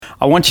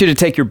I want you to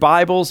take your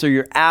Bibles or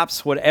your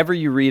apps, whatever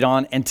you read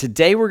on, and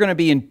today we're going to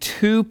be in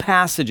two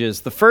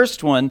passages. The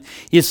first one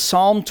is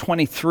Psalm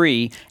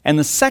 23, and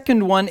the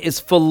second one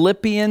is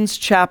Philippians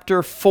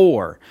chapter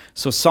 4.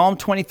 So Psalm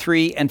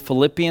 23 and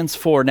Philippians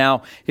 4.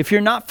 Now, if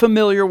you're not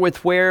familiar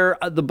with where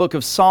the book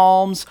of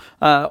Psalms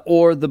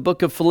or the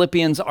book of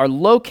Philippians are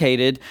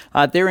located,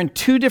 they're in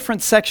two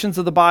different sections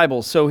of the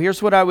Bible. So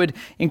here's what I would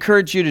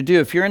encourage you to do.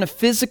 If you're in a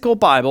physical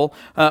Bible,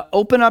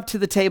 open up to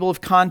the table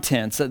of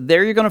contents.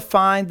 There you're going to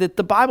find that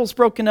the Bible's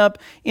broken up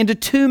into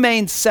two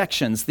main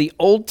sections, the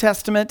Old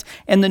Testament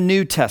and the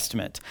New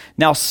Testament.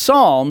 Now,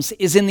 Psalms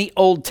is in the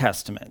Old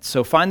Testament.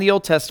 So find the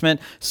Old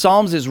Testament.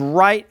 Psalms is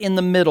right in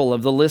the middle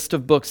of the list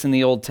of books in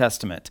the Old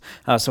Testament.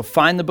 So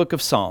find the book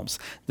of Psalms.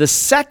 The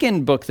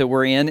second book that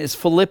we're in is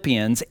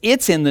Philippians.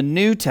 It's in the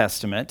New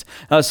Testament.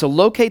 So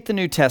locate the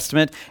New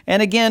Testament.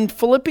 And again,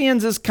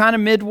 Philippians is kind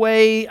of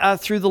midway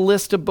through the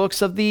list of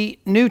books of the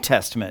New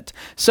Testament.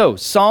 So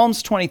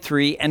Psalms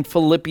 23 and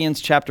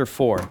Philippians chapter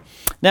 4.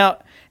 Now,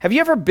 have you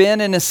ever been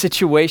in a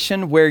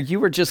situation where you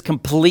were just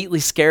completely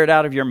scared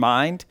out of your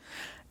mind?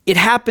 It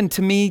happened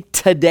to me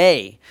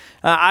today.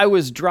 I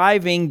was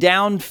driving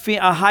down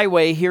a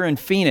highway here in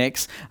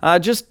Phoenix,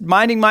 just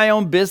minding my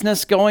own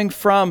business, going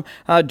from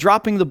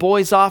dropping the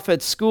boys off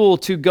at school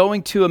to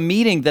going to a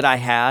meeting that I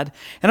had.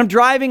 And I'm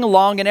driving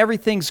along and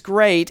everything's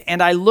great.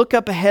 And I look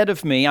up ahead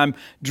of me. I'm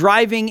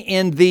driving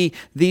in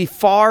the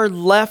far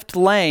left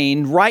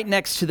lane right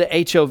next to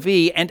the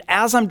HOV. And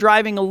as I'm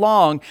driving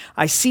along,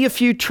 I see a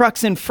few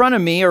trucks in front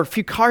of me or a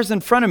few cars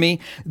in front of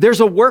me. There's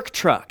a work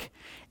truck.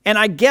 And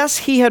I guess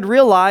he had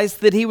realized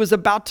that he was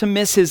about to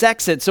miss his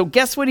exit. So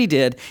guess what he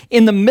did?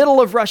 In the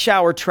middle of rush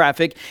hour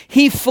traffic,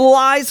 he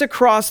flies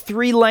across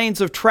 3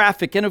 lanes of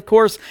traffic. And of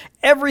course,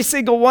 every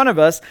single one of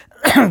us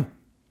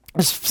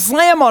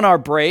slam on our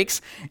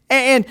brakes.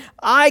 And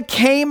I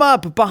came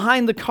up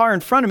behind the car in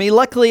front of me.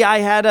 Luckily,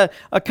 I had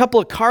a couple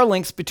of car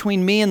links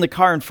between me and the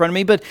car in front of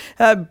me. But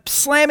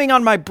slamming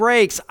on my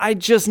brakes, I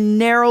just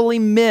narrowly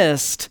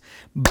missed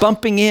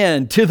bumping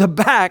into the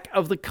back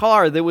of the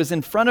car that was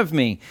in front of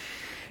me.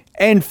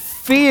 And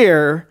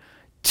fear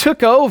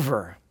took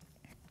over.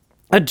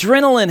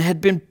 Adrenaline had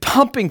been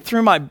pumping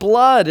through my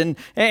blood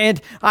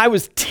and I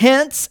was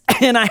tense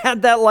and I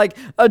had that like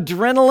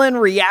adrenaline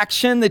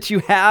reaction that you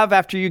have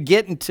after you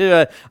get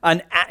into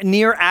a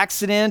near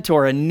accident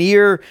or a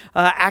near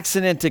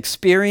accident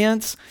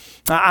experience.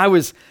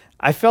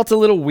 I felt a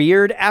little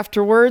weird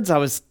afterwards. I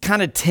was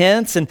kind of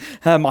tense and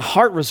my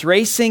heart was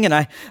racing and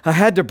I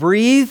had to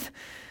breathe,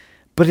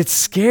 but it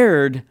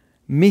scared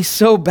me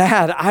so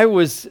bad. I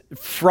was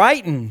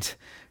frightened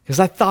because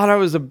I thought I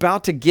was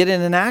about to get in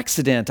an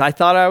accident. I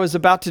thought I was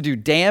about to do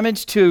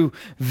damage to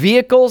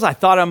vehicles. I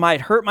thought I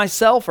might hurt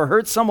myself or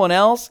hurt someone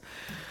else.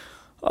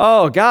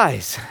 Oh,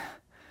 guys,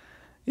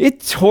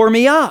 it tore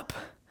me up.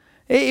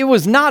 It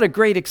was not a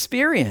great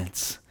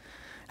experience.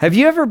 Have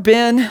you ever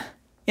been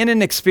in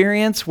an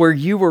experience where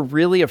you were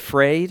really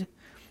afraid?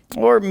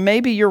 Or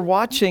maybe you're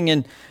watching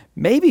and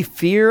maybe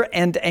fear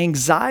and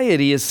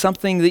anxiety is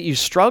something that you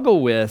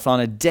struggle with on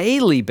a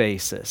daily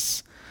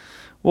basis.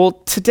 Well,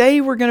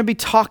 today we're going to be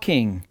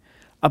talking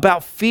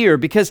about fear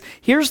because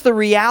here's the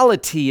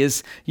reality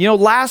is,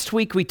 last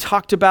week we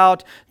talked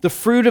about the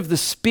fruit of the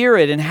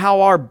Spirit and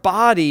how our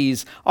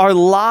bodies, our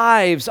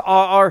lives,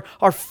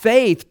 our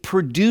faith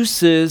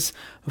produces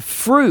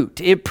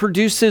fruit. It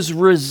produces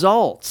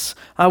results.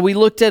 We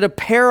looked at a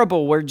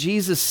parable where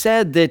Jesus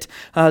said that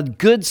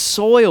good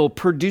soil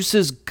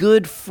produces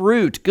good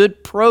fruit,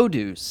 good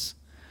produce.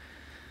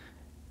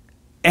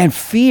 And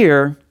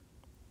fear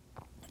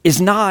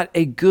is not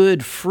a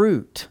good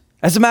fruit.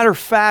 As a matter of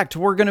fact,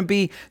 we're going to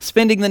be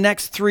spending the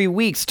next 3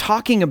 weeks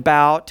talking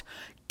about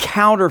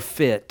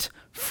counterfeit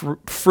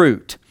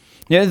fruit.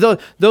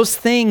 Those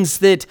things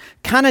that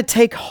kind of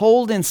take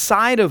hold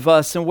inside of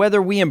us, and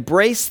whether we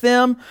embrace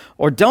them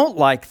or don't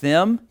like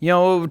them,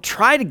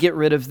 try to get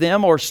rid of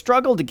them or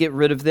struggle to get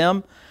rid of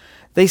them,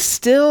 they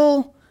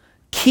still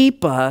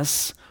keep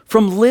us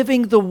from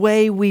living the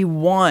way we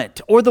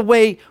want or the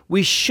way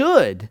we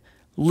should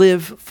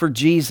live for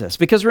Jesus.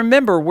 Because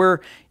remember, we're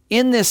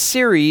in this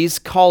series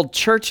called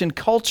Church and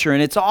Culture,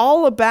 and it's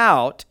all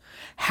about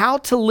how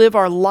to live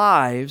our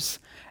lives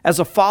as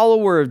a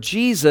follower of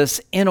Jesus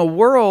in a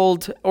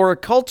world or a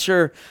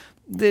culture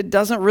that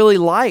doesn't really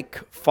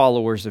like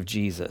followers of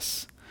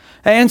Jesus.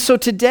 And so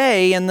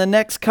today, and the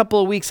next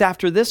couple of weeks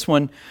after this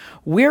one,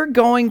 we're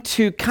going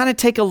to kind of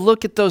take a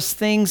look at those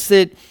things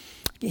that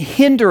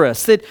hinder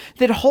us, that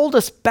hold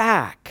us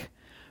back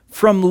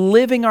from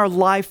living our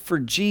life for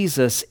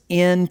Jesus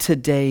in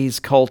today's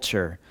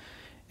culture.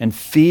 And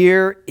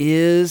fear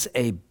is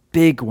a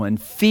big one.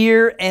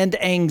 Fear and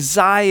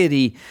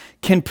anxiety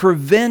can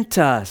prevent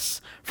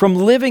us from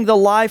living the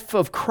life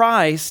of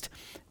Christ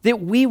that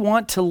we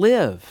want to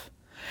live.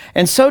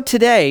 And so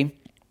today,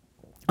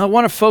 I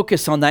want to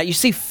focus on that. You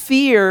see,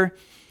 fear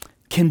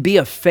can be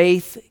a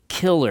faith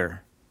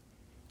killer.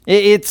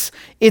 It's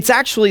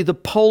actually the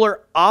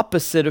polar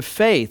opposite of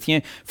faith.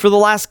 For the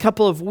last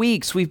couple of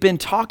weeks, we've been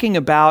talking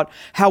about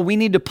how we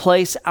need to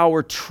place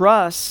our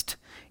trust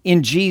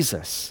in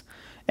Jesus,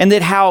 and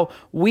that how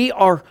we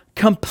are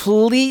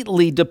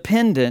completely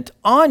dependent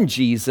on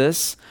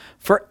Jesus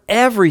for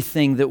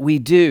everything that we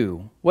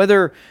do,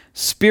 whether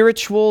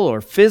spiritual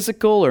or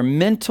physical or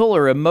mental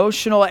or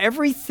emotional,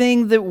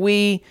 everything that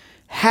we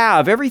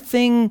have,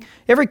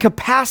 every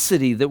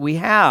capacity that we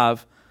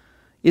have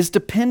is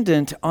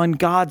dependent on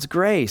God's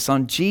grace,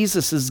 on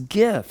Jesus'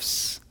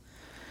 gifts.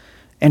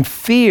 And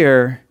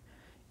fear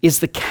is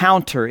the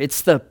counter.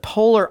 It's the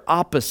polar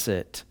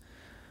opposite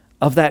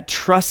of that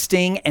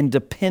trusting and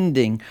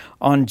depending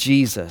on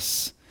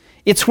Jesus.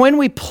 It's when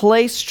we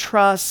place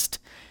trust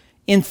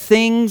in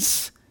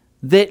things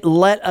that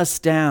let us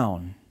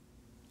down.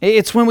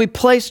 It's when we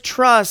place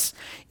trust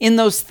in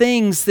those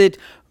things that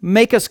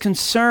make us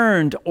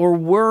concerned or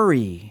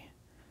worry.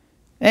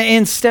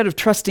 Instead of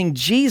trusting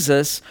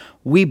Jesus,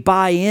 we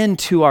buy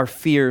into our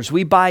fears.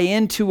 We buy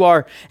into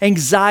our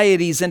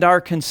anxieties and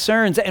our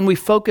concerns, and we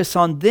focus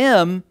on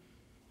them,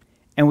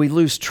 and we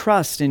lose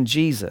trust in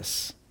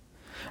Jesus.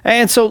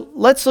 And so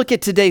let's look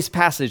at today's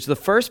passage. The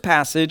first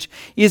passage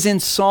is in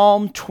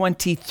Psalm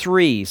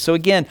 23. So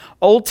again,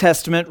 Old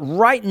Testament,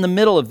 right in the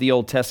middle of the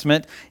Old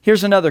Testament.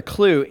 Here's another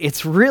clue.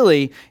 It's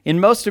really, in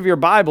most of your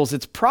Bibles,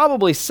 it's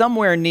probably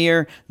somewhere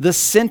near the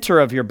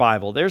center of your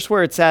Bible. There's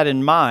where it's at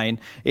in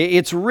mine.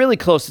 It's really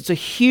close. It's a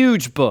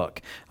huge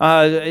book,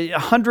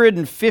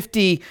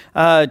 150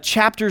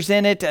 chapters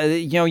in it.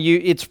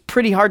 It's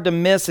pretty hard to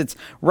miss. It's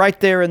right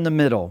there in the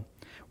middle.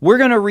 We're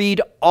going to read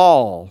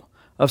all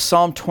of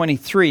Psalm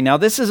 23. Now,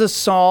 this is a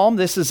psalm.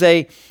 This is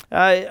a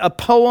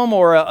poem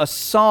or a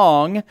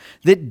song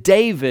that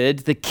David,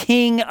 the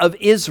king of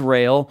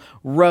Israel,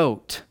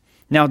 wrote.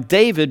 Now,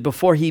 David,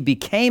 before he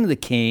became the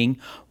king,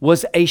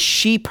 was a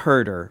sheep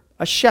herder,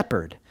 a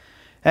shepherd.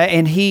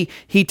 And he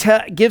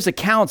gives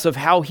accounts of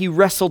how he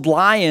wrestled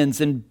lions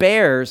and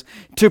bears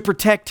to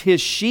protect his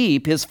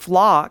sheep, his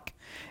flock,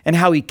 and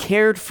how he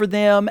cared for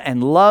them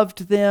and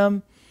loved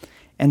them.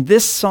 And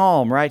this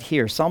psalm right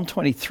here, Psalm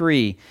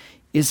 23,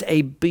 is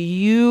a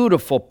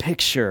beautiful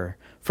picture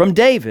from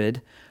David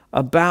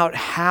about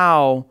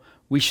how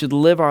we should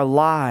live our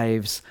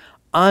lives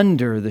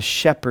under the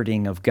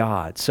shepherding of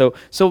God. So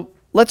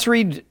let's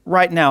read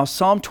right now,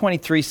 Psalm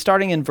 23,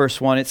 starting in verse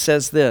 1. It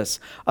says this,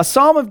 "A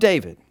psalm of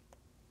David,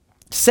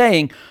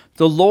 saying,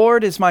 'The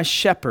Lord is my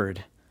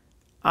shepherd,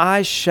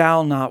 I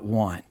shall not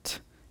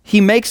want.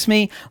 He makes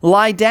me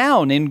lie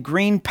down in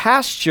green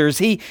pastures.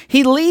 He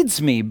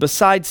leads me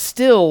beside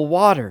still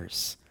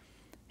waters.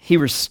 He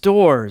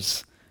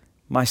restores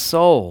my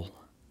soul.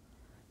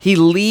 He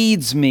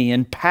leads me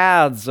in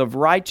paths of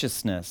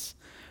righteousness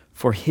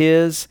for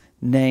his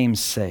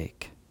name's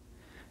sake.'"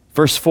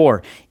 Verse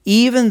 4,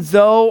 "Even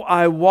though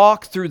I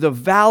walk through the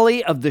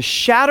valley of the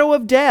shadow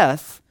of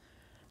death,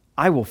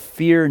 I will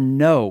fear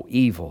no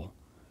evil,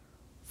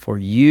 for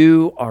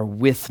you are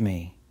with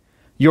me.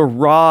 Your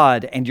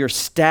rod and your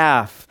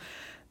staff,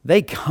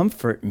 they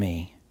comfort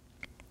me.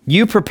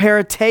 You prepare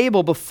a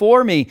table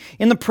before me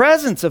in the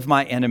presence of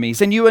my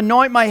enemies, and you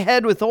anoint my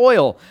head with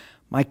oil.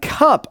 My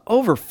cup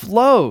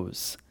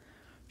overflows.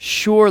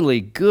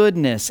 Surely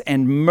goodness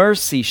and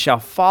mercy shall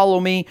follow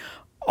me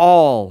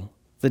all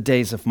the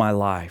days of my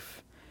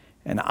life,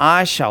 and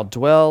I shall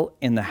dwell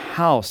in the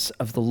house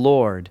of the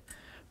Lord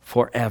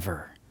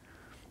forever."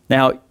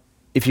 Now,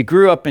 if you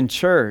grew up in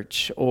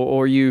church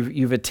or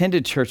you've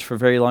attended church for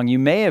very long, you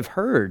may have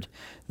heard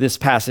this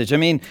passage. I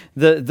mean,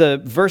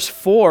 the verse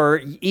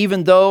 4,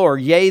 "even though," or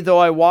 "yea, though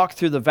I walk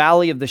through the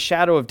valley of the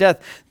shadow of death,"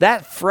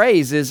 that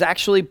phrase is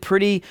actually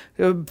pretty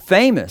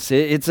famous.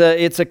 It's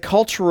a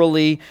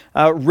culturally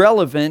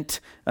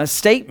relevant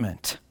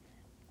statement.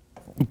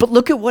 But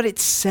look at what it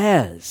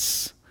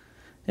says.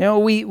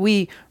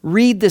 We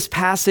read this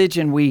passage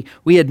and we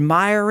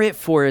admire it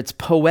for its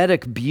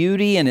poetic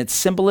beauty and its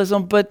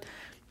symbolism, but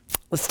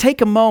let's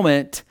take a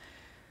moment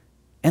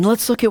and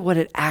let's look at what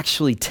it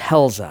actually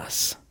tells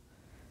us.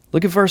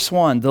 Look at verse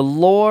 1. "The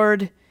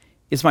Lord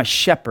is my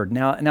shepherd."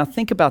 Now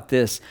think about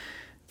this.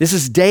 This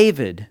is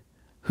David,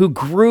 who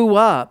grew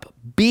up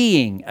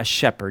being a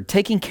shepherd,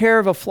 taking care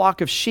of a flock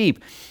of sheep.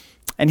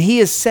 And he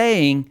is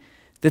saying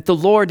that the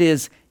Lord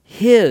is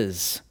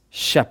his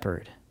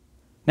shepherd.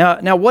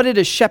 Now, what did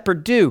a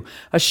shepherd do?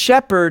 A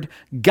shepherd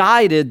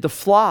guided the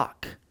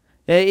flock.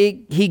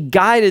 He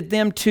guided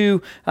them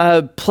to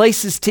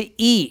places to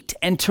eat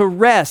and to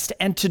rest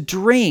and to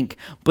drink,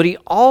 but he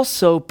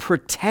also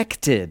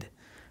protected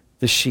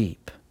the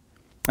sheep.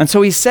 And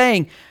so he's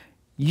saying,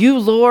 "You,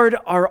 Lord,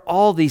 are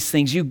all these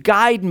things. You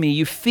guide me,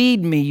 you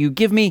feed me, you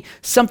give me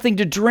something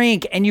to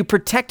drink, and you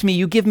protect me,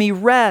 you give me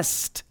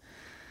rest."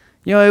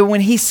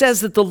 When he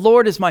says that the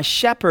Lord is my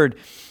shepherd,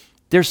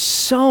 there's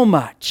so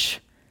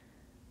much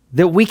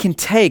that we can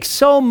take,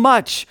 so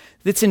much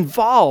that's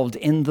involved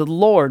in the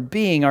Lord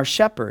being our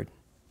shepherd.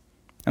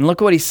 And look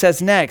what he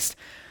says next.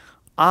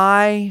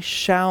 "I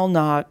shall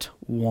not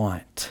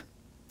want."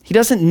 He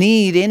doesn't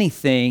need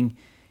anything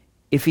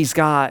if he's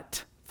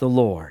got the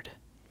Lord.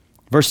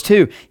 Verse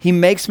 2, he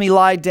makes me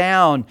lie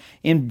down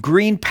in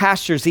green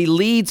pastures. He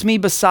leads me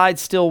beside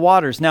still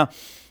waters. Now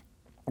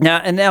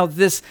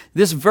this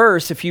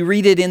verse, if you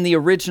read it in the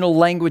original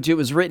language it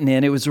was written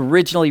in, it was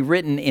originally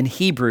written in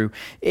Hebrew.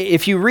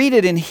 If you read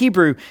it in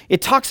Hebrew,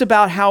 it talks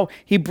about how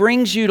he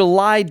brings you to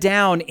lie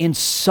down in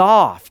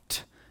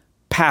soft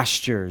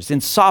pastures,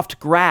 in soft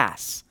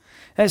grass.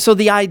 And so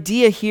the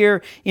idea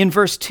here in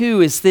verse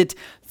 2 is that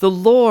the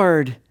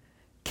Lord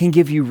can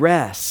give you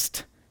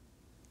rest.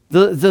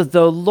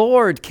 The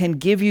Lord can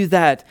give you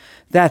that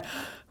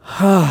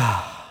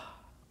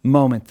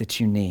moment that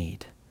you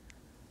need.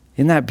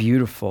 Isn't that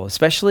beautiful?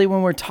 Especially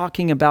when we're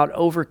talking about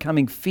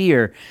overcoming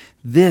fear.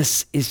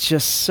 This is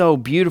just so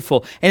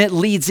beautiful. And it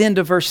leads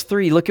into verse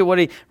 3. Look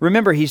at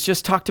remember, he's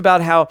just talked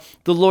about how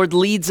the Lord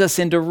leads us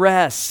into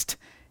rest.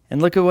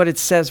 And look at what it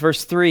says,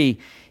 verse 3.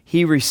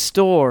 He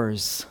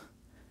restores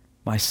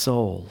my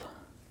soul.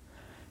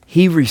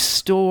 He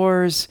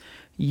restores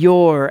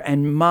your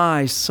and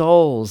my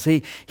souls.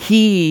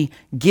 He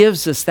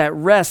gives us that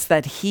rest,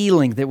 that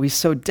healing that we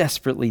so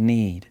desperately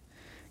need.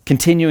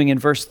 Continuing in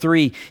verse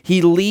 3,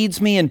 he leads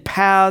me in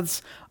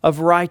paths of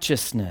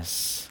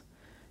righteousness.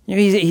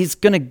 He's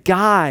going to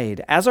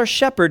guide. As our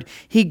shepherd,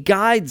 he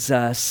guides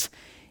us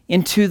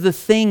into the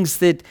things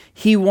that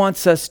he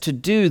wants us to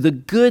do, the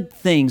good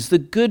things, the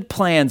good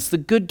plans, the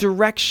good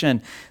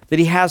direction that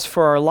he has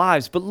for our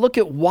lives. But look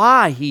at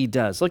why he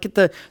does. Look at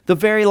the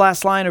very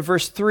last line of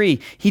verse 3.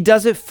 He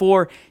does it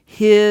for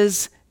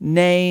his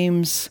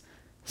name's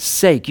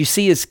sake. You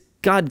see, as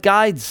God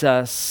guides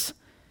us,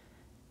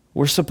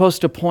 we're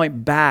supposed to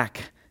point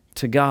back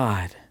to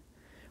God.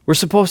 We're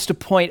supposed to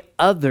point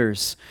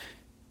others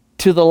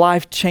to the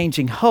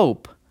life-changing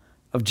hope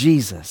of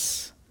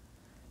Jesus.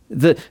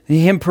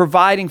 Him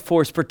providing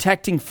for us,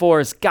 protecting for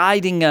us,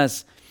 guiding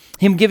us,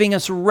 him giving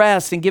us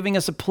rest and giving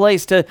us a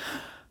place to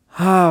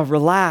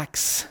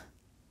relax.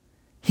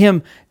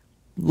 Him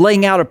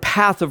laying out a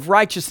path of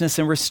righteousness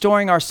and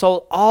restoring our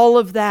soul. All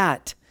of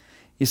that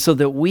is so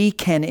that we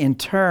can in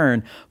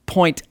turn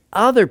point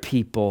other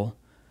people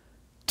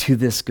to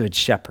this good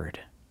shepherd.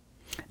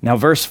 Now,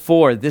 verse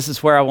 4, this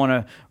is where I want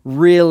to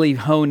really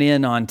hone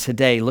in on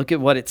today. Look at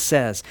what it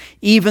says.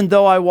 Even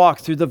though I walk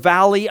through the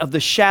valley of the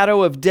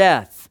shadow of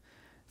death.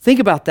 Think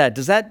about that.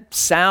 Does that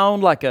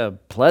sound like a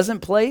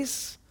pleasant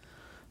place?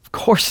 Of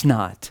course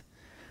not.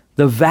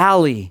 The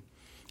valley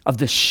of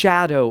the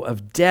shadow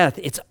of death.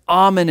 It's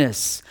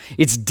ominous.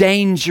 It's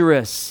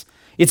dangerous.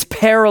 It's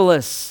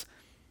perilous.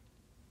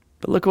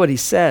 But look what he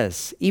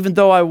says. Even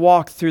though I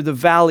walk through the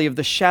valley of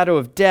the shadow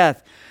of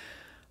death,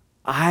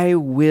 I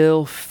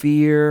will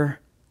fear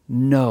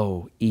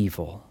no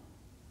evil.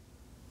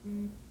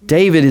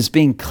 David is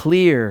being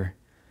clear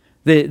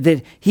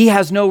that he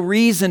has no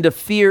reason to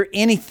fear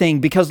anything,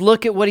 because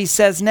look at what he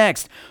says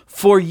next.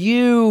 For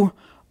you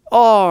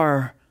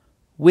are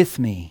with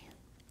me.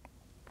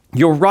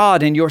 Your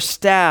rod and your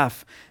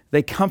staff,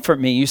 they comfort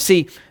me. You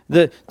see,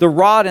 the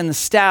rod and the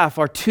staff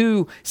are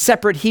two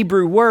separate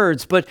Hebrew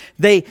words, but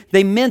they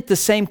meant the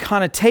same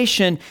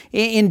connotation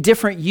in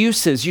different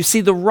uses. You see,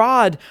 the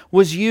rod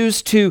was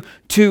used to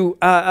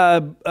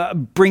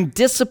bring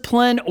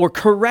discipline or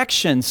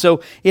correction.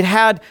 So it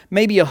had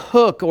maybe a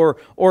hook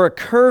or a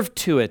curve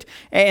to it.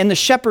 And the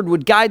shepherd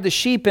would guide the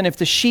sheep, and if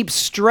the sheep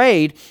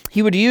strayed,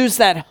 he would use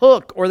that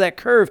hook or that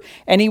curve,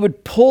 and he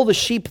would pull the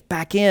sheep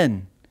back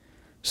in,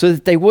 so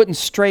that they wouldn't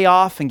stray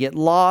off and get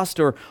lost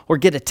or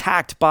get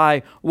attacked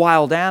by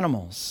wild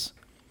animals.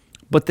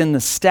 But then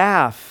the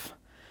staff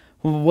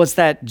was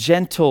that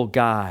gentle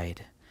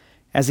guide.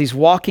 As he's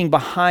walking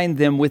behind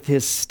them with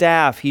his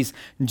staff, he's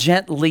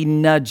gently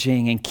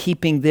nudging and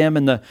keeping them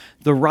in the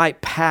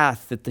right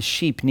path that the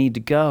sheep need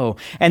to go.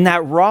 And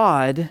that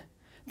rod,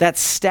 that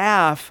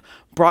staff,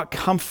 brought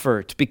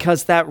comfort,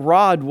 because that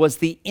rod was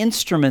the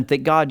instrument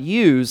that God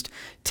used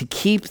to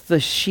keep the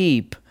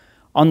sheep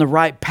on the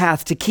right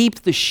path, to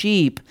keep the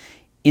sheep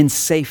in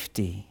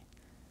safety.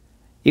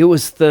 It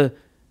was the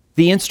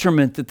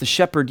instrument that the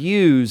shepherd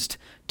used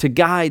to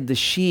guide the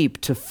sheep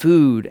to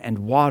food and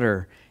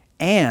water,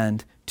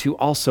 and to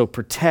also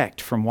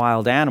protect from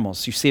wild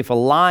animals. You see, if a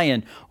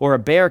lion or a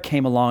bear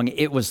came along,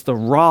 it was the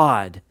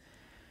rod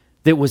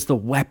that was the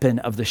weapon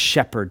of the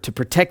shepherd to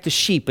protect the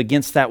sheep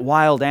against that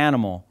wild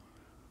animal.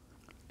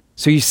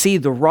 So you see,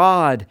 the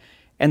rod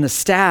and the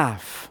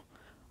staff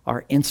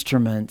are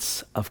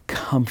instruments of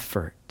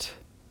comfort.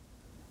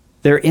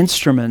 They're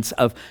instruments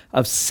of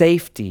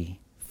safety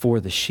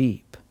for the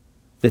sheep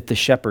that the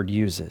shepherd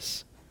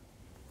uses.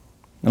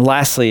 And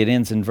lastly, it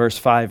ends in verses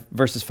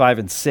 5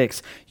 and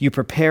 6. You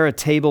prepare a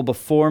table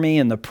before me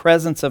in the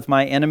presence of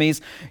my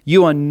enemies.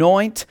 You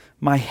anoint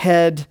my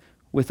head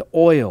with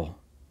oil.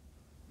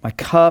 My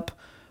cup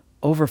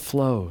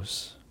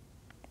overflows.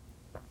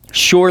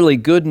 Surely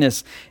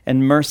goodness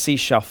and mercy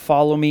shall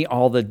follow me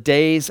all the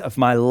days of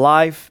my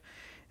life,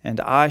 and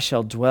I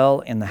shall dwell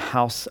in the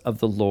house of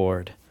the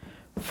Lord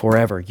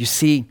forever. You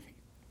see,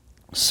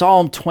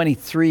 Psalm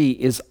 23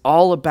 is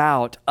all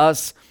about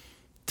us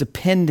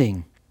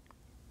depending,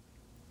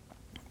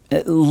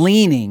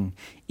 leaning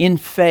in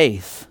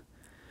faith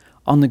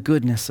on the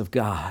goodness of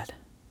God.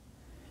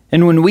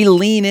 And when we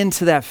lean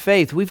into that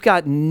faith, we've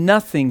got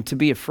nothing to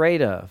be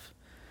afraid of.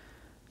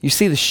 You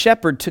see, the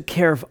shepherd took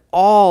care of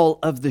all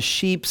of the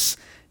sheep's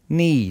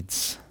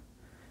needs.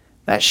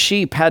 That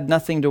sheep had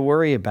nothing to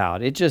worry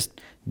about. It just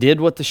did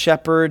what the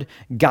shepherd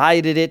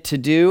guided it to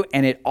do,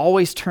 and it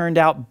always turned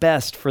out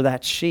best for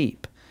that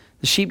sheep.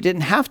 The sheep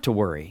didn't have to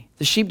worry.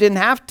 The sheep didn't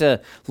have to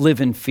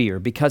live in fear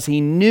because he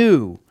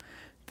knew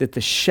that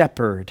the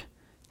shepherd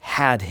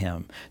had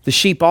him. The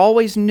sheep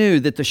always knew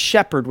that the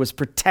shepherd was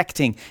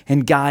protecting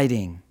and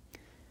guiding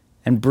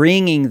and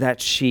bringing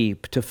that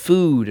sheep to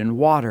food and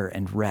water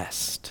and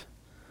rest.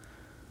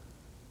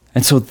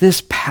 And so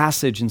this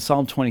passage in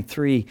Psalm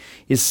 23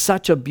 is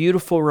such a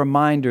beautiful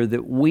reminder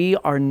that we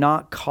are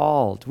not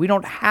called. We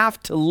don't have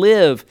to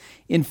live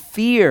in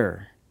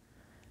fear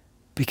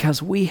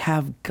because we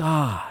have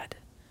God.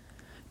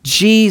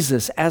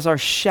 Jesus, as our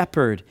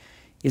shepherd,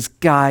 is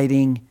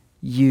guiding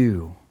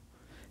you.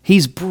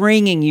 He's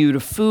bringing you to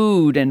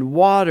food and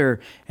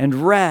water and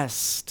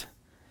rest,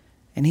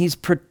 and he's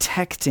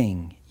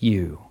protecting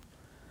you.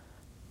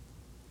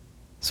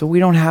 So we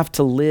don't have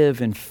to live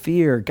in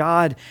fear.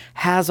 God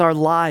has our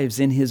lives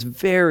in his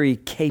very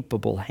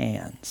capable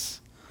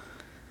hands.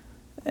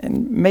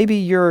 And maybe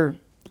you're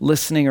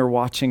listening or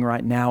watching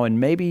right now, and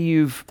maybe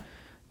you've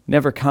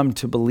never come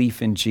to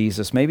belief in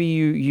Jesus. Maybe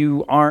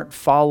you aren't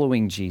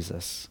following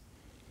Jesus.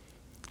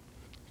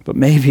 But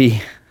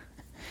maybe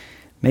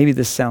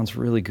this sounds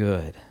really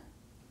good.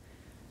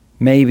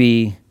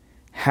 Maybe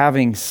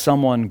having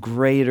someone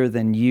greater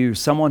than you,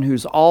 someone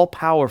who's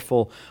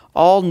all-powerful,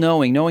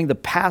 all-knowing, knowing the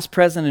past,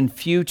 present, and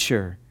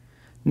future,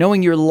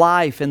 knowing your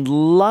life and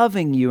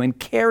loving you and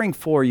caring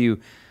for you,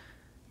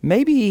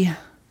 maybe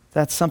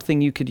that's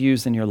something you could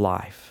use in your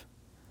life.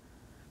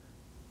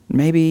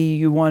 Maybe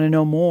you want to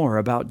know more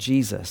about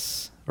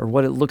Jesus or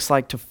what it looks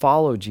like to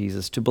follow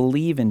Jesus, to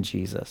believe in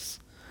Jesus.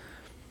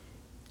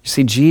 You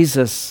see,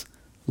 Jesus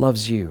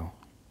loves you.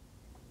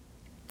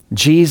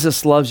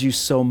 Jesus loves you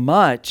so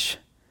much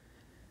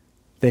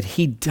that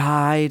he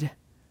died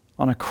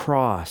on a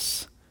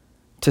cross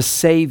to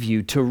save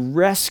you, to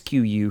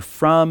rescue you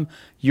from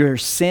your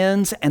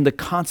sins and the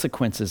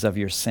consequences of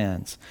your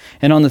sins.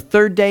 And on the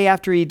third day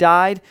after he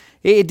died,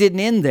 it didn't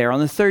end there. On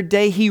the third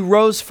day, he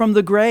rose from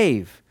the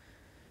grave.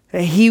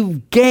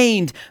 He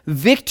gained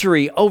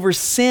victory over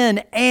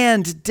sin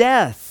and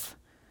death.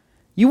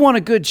 You want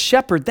a good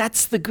shepherd?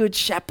 That's the good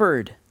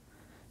shepherd.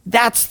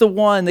 That's the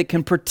one that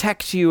can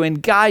protect you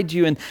and guide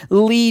you and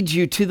lead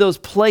you to those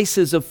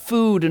places of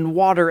food and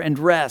water and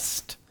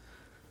rest.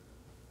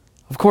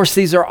 Of course,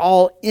 these are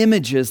all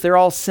images. They're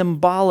all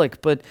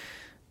symbolic, but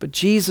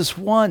Jesus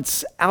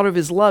wants, out of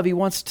his love, he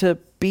wants to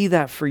be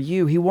that for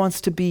you. He wants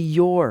to be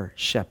your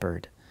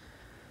shepherd.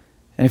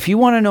 And if you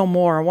want to know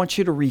more, I want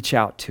you to reach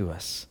out to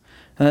us.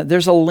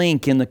 There's a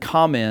link in the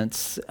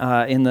comments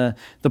in the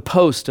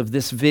post of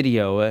this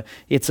video.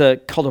 It's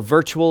called a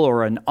virtual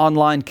or an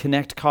online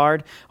connect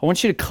card. I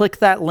want you to click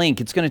that link.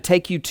 It's going to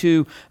take you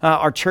to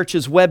our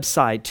church's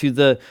website, to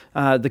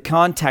the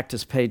contact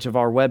us page of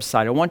our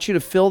website. I want you to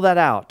fill that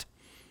out,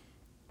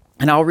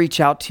 and I'll reach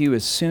out to you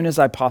as soon as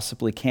I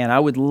possibly can. I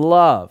would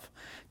love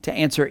to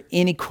answer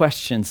any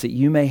questions that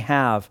you may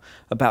have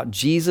about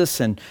Jesus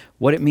and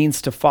what it means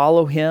to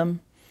follow him.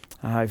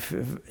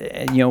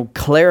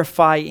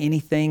 Clarify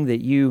anything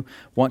that you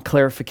want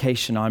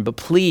clarification on, but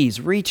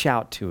please reach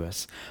out to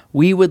us.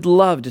 We would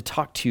love to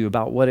talk to you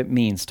about what it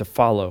means to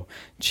follow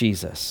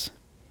Jesus.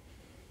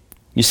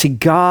 You see,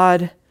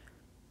 God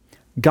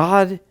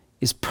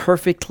is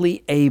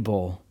perfectly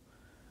able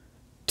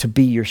to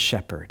be your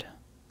shepherd.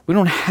 We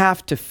don't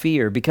have to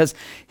fear because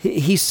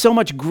he's so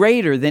much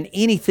greater than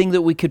anything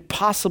that we could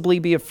possibly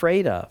be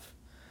afraid of.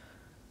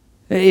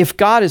 If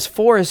God is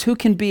for us, who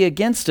can be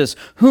against us?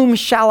 Whom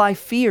shall I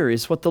fear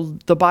is what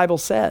the Bible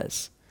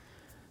says.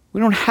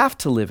 We don't have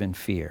to live in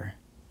fear.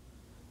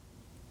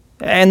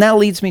 And that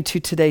leads me to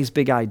today's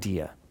big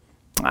idea.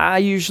 I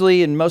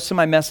usually, in most of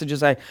my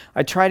messages, I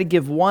try to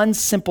give one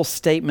simple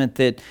statement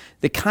that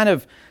kind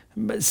of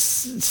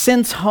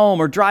sends home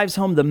or drives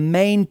home the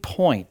main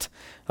point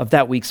of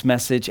that week's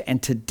message.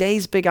 And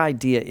today's big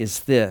idea is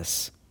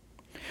this.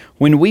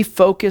 When we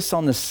focus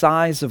on the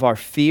size of our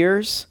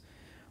fears,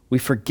 we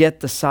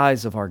forget the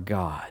size of our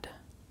God.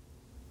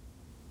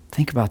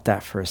 Think about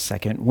that for a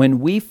second.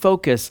 When we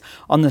focus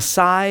on the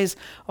size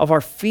of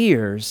our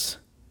fears,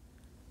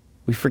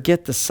 we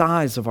forget the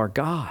size of our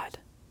God.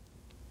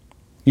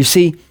 You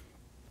see,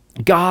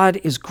 God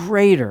is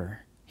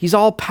greater. He's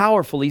all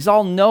powerful. He's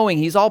all knowing.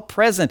 He's all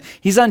present.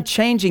 He's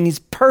unchanging. He's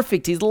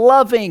perfect. He's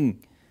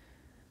loving.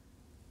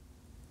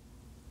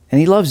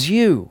 And he loves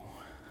you.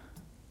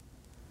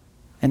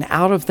 And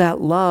out of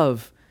that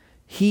love,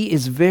 he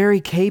is very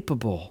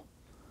capable,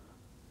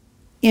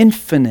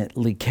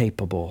 infinitely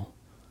capable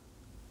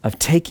of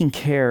taking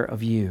care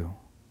of you.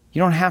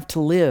 You don't have to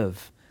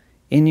live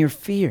in your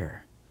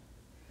fear.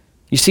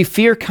 You see,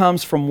 fear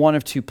comes from one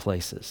of two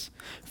places.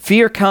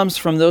 Fear comes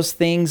from those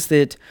things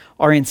that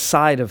are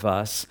inside of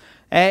us,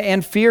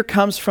 And fear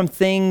comes from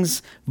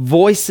things,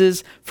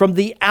 voices from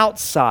the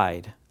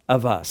outside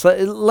of us.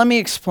 Let me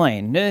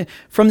explain.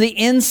 From the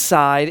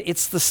inside,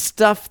 it's the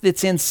stuff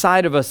that's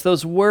inside of us,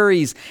 those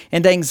worries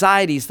and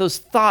anxieties, those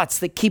thoughts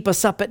that keep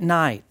us up at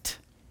night.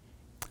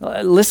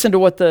 Listen to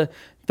what the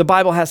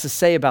Bible has to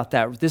say about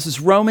that. This is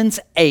Romans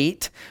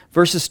 8,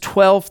 verses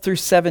 12 through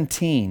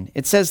 17.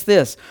 It says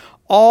this,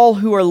 all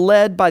who are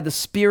led by the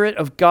Spirit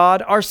of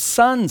God are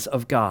sons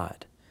of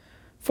God.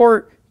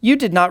 For you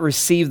did not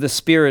receive the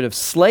spirit of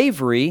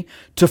slavery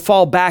to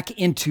fall back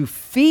into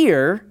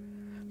fear,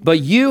 but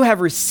you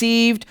have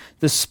received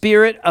the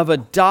spirit of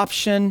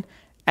adoption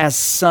as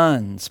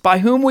sons, by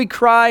whom we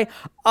cry,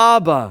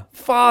 Abba,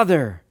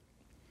 Father.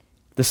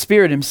 The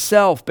Spirit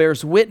himself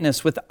bears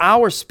witness with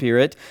our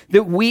spirit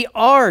that we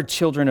are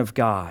children of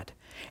God.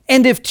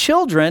 And if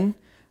children,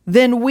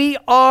 then we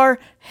are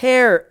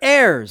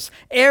heirs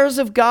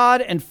of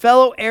God and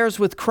fellow heirs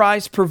with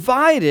Christ,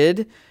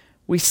 provided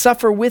we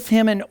suffer with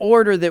him in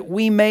order that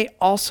we may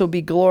also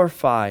be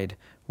glorified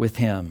with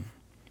him.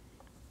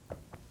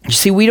 You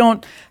see, we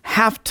don't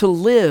have to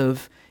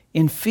live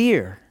in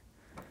fear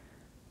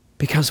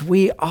because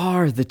we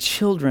are the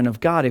children of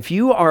God. If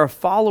you are a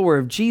follower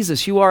of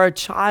Jesus, you are a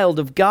child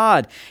of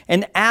God.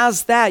 And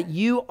as that,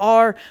 you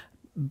are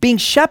being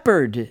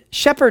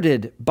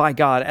shepherded by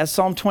God, as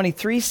Psalm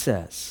 23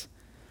 says.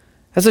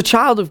 As a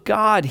child of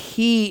God,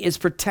 he is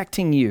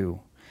protecting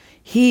you.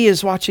 He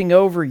is watching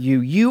over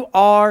you. You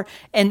are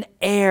an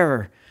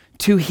heir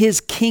to his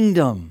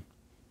kingdom.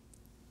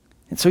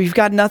 And so you've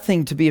got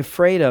nothing to be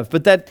afraid of.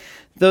 But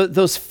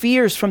those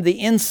fears from the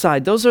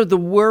inside, those are the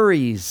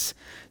worries,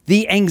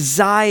 the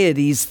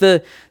anxieties,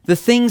 the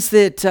things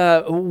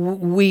that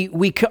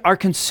we are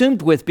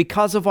consumed with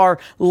because of our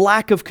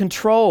lack of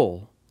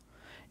control.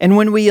 And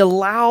when we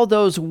allow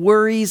those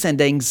worries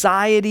and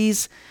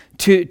anxieties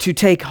to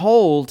take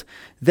hold,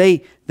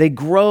 they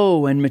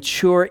grow and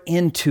mature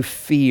into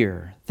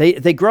fear.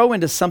 They grow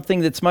into something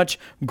that's much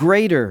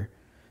greater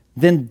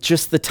than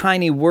just the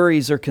tiny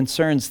worries or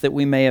concerns that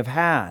we may have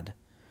had.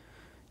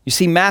 You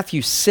see,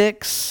 Matthew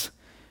 6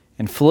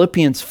 and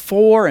Philippians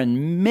 4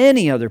 and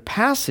many other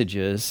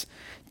passages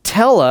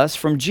tell us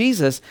from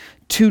Jesus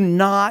to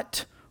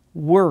not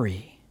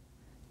worry,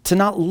 to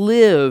not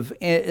live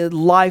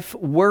life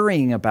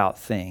worrying about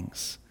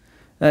things.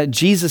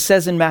 Jesus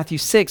says in Matthew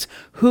 6,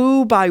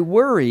 who by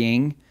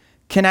worrying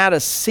can add a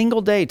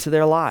single day to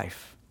their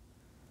life?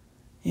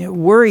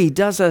 Worry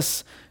does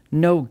us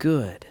no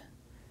good.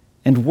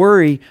 And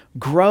worry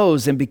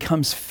grows and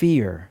becomes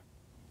fear.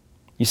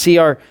 You see,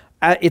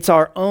 it's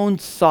our own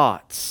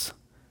thoughts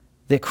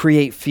that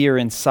create fear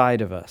inside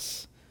of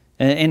us.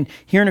 And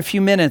here in a few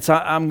minutes,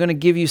 I'm going to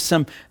give you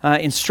some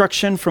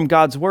instruction from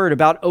God's Word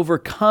about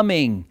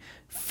overcoming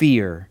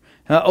fear,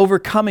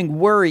 overcoming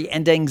worry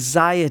and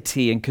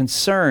anxiety and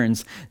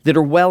concerns that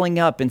are welling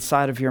up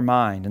inside of your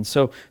mind. And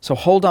so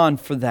hold on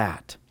for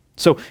that.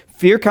 So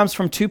fear comes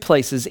from two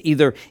places,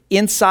 either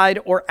inside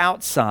or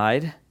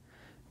outside.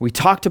 We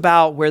talked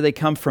about where they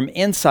come from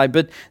inside,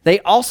 but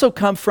they also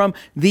come from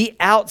the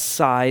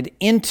outside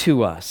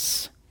into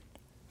us.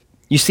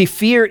 You see,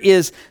 fear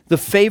is the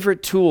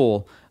favorite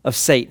tool of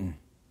Satan.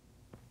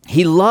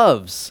 He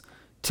loves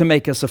to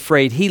make us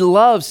afraid. He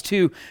loves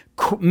to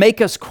make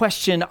us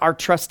question our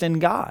trust in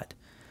God.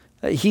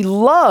 He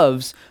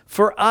loves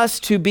for us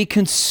to be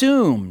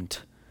consumed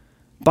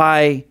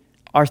by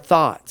our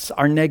thoughts,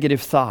 our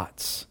negative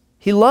thoughts.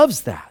 He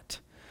loves that.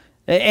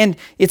 And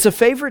it's a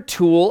favorite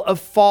tool of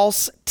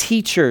false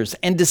teachers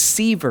and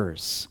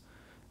deceivers.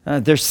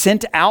 They're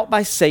sent out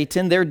by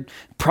Satan. They're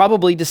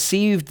probably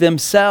deceived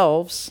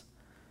themselves.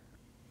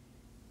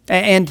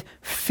 And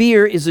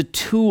fear is a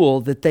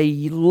tool that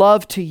they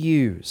love to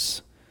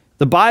use.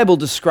 The Bible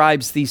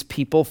describes these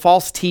people,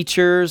 false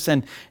teachers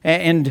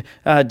and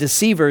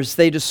deceivers,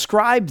 they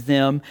describe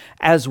them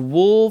as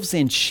wolves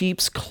in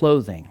sheep's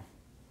clothing.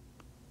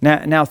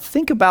 Now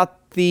think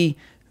about the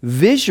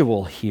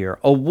visual here.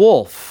 A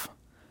wolf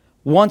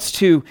wants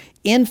to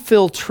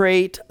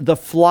infiltrate the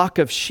flock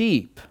of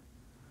sheep.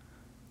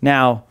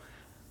 Now,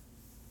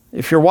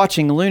 if you're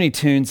watching Looney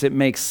Tunes, it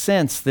makes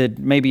sense that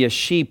maybe a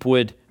sheep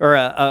would, or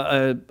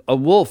a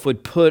wolf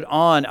would put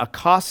on a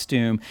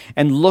costume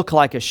and look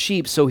like a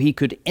sheep so he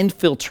could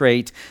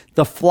infiltrate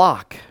the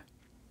flock.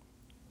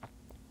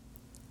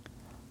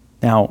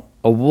 Now,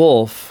 a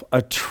wolf,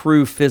 a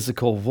true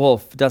physical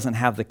wolf, doesn't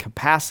have the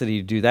capacity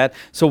to do that.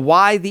 So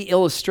why the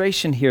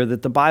illustration here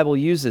that the Bible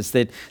uses,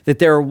 that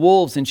there are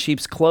wolves in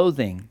sheep's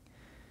clothing?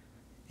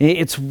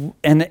 It's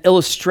an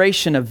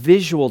illustration, a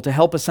visual to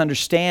help us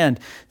understand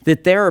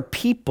that there are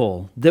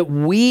people that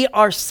we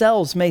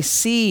ourselves may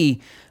see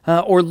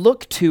or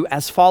look to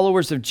as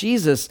followers of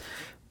Jesus,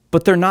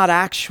 but they're not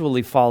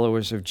actually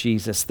followers of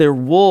Jesus. They're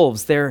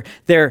wolves.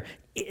 They've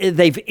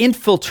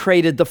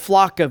infiltrated the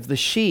flock of the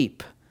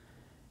sheep.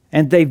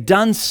 And they've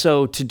done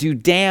so to do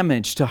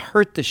damage, to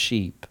hurt the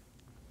sheep.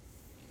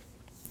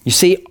 You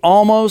see,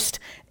 almost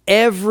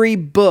every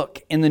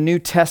book in the New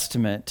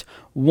Testament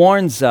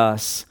warns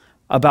us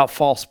about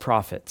false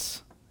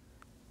prophets.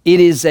 It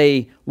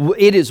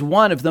is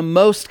one of the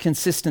most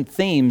consistent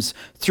themes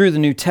through the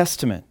New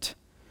Testament.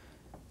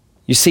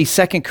 You see,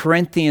 2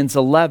 Corinthians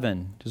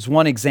 11 is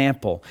one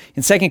example.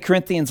 In 2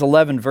 Corinthians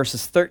 11,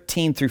 verses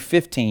 13 through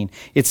 15,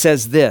 it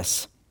says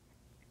this: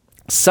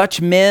 "Such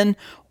men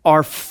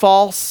are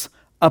false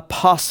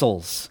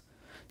apostles,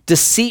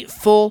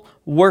 deceitful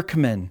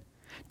workmen,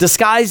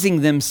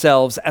 disguising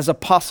themselves as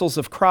apostles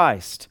of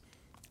Christ.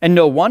 And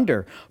no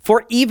wonder,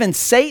 for even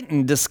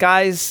Satan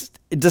disguises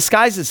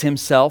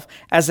himself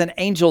as an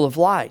angel of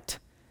light.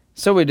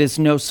 So it is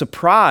no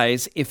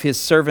surprise if his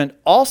servants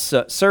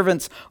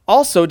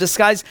also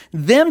disguise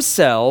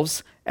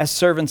themselves as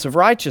servants of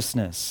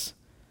righteousness.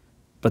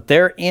 But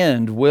their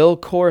end will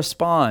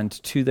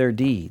correspond to their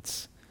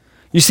deeds."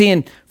 You see,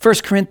 in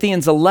 1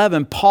 Corinthians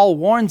 11, Paul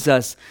warns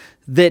us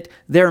that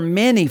there are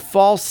many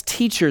false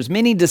teachers,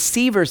 many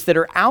deceivers that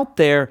are out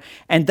there,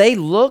 and they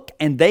look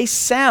and they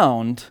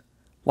sound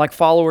like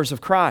followers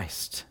of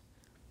Christ.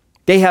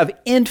 They have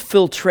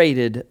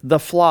infiltrated the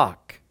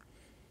flock.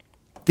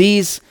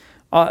 These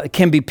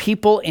can be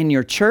people in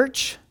your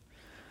church.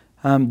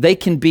 They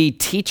can be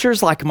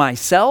teachers like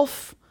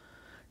myself.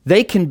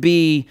 They can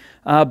be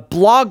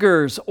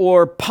bloggers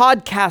or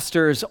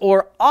podcasters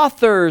or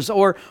authors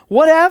or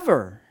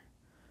whatever.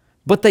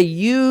 But they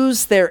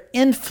use their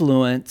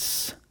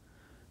influence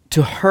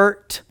to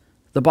hurt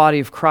the body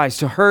of Christ,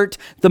 to hurt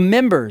the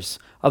members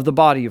of the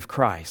body of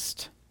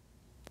Christ.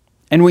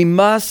 And we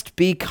must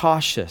be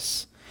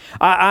cautious.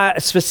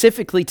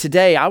 Specifically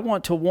today, I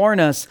want to warn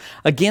us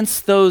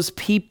against those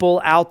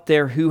people out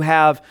there who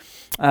have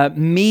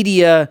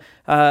media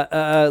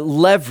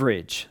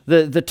leverage.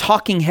 The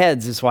talking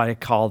heads is what I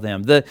call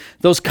them.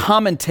 Those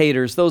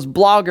commentators, those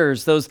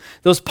bloggers,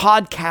 those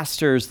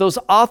podcasters, those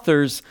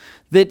authors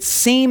that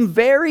seem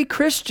very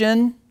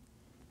Christian,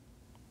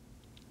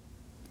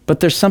 but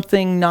there's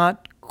something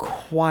not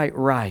quite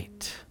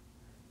right.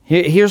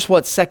 Here's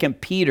what 2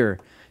 Peter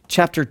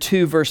chapter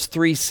 2, verse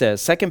 3 says.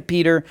 2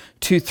 Peter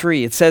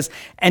 2:3. It says,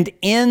 "And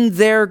in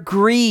their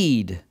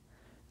greed,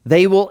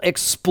 they will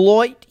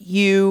exploit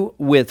you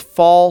with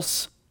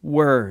false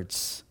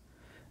words.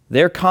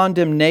 Their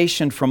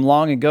condemnation from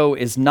long ago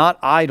is not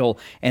idle,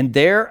 and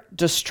their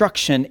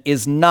destruction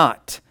is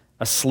not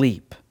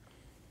asleep."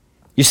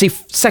 You see,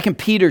 2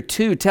 Peter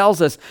 2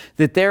 tells us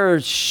that there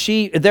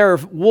are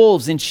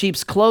wolves in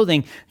sheep's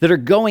clothing that are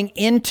going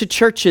into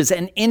churches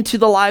and into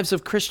the lives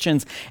of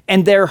Christians,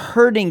 and they're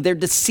hurting, they're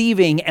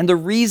deceiving, and the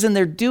reason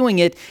they're doing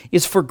it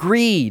is for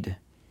greed.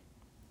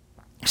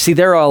 See,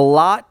 there are a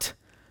lot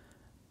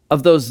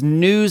of those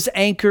news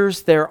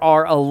anchors, there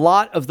are a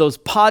lot of those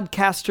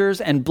podcasters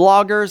and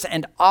bloggers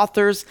and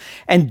authors,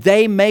 and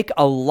they make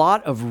a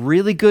lot of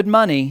really good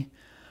money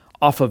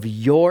off of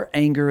your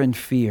anger and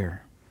fear.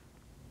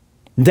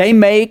 They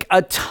make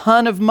a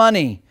ton of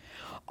money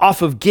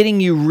off of getting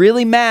you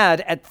really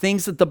mad at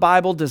things that the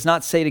Bible does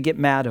not say to get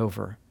mad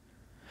over.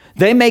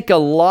 They make a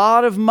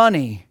lot of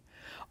money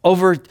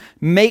over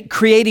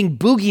creating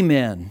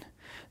boogeymen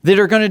that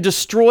are going to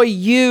destroy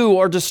you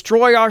or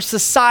destroy our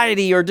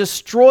society or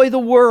destroy the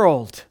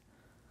world.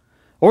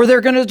 Or they're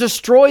going to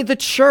destroy the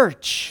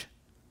church.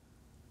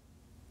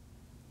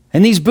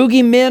 And these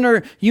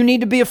boogeymen you need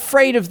to be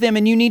afraid of them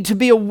and you need to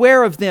be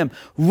aware of them.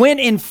 When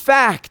in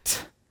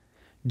fact,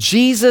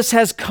 Jesus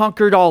has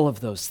conquered all of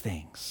those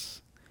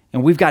things.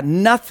 And we've got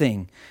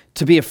nothing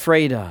to be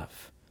afraid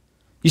of.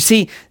 You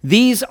see,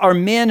 these are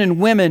men and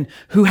women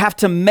who have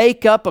to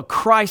make up a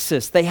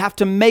crisis. They have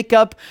to make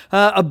up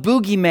a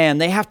boogeyman.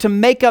 They have to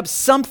make up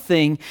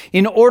something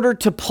in order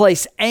to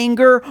place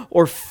anger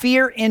or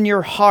fear in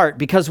your heart.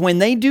 Because when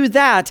they do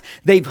that,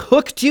 they've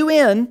hooked you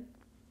in,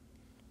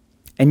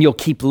 and you'll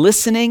keep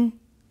listening,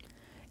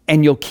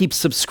 and you'll keep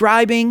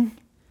subscribing,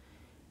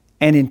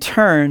 and in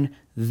turn,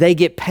 they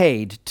get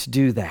paid to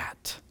do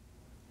that.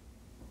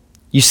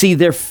 You see,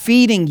 they're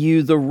feeding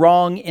you the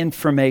wrong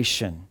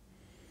information.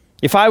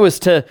 If I was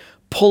to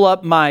pull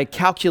up my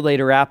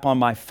calculator app on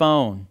my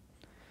phone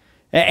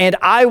and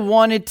I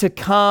wanted to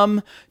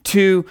come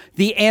to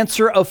the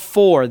answer of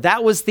 4,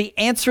 that was the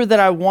answer that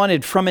I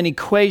wanted from an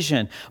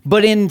equation.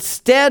 But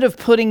instead of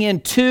putting in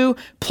 2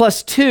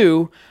 plus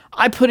 2,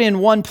 I put in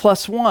 1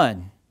 plus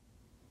 1.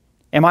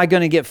 Am I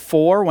going to get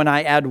 4 when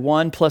I add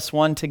 1 plus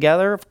 1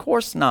 together? Of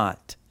course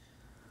not.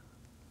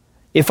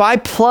 If I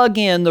plug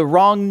in the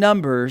wrong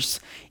numbers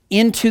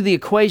into the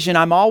equation,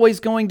 I'm always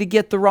going to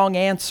get the wrong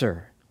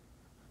answer.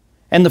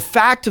 And the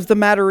fact of the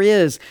matter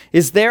is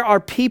there are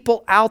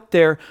people out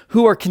there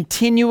who are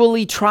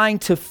continually trying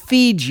to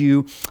feed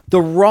you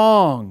the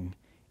wrong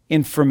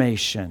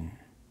information.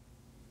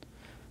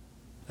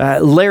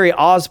 Larry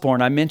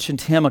Osborne, I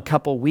mentioned him a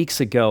couple weeks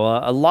ago.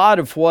 A lot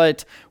of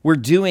what we're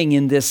doing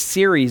in this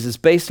series is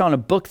based on a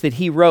book that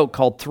he wrote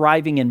called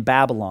Thriving in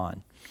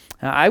Babylon.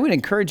 I would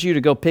encourage you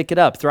to go pick it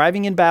up.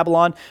 Thriving in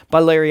Babylon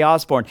by Larry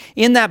Osborne.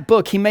 In that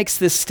book, he makes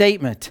this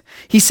statement.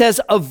 He says,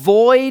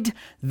 avoid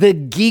the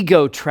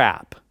GIGO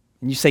trap.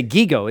 And you say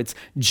GIGO, it's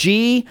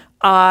G-I-G-O.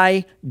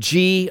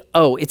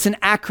 It's an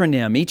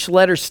acronym. Each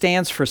letter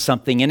stands for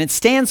something, and it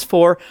stands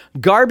for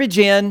garbage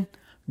in,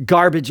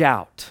 garbage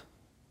out.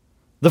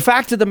 The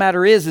fact of the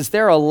matter is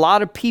there are a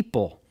lot of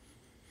people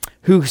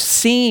who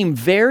seem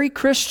very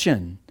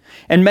Christian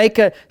and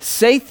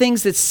say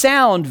things that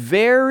sound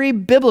very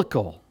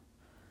biblical,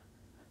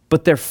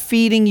 but they're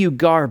feeding you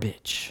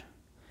garbage.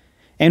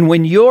 And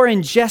when you're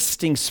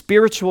ingesting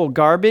spiritual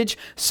garbage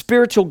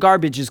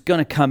is going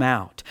to come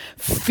out.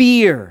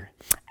 Fear,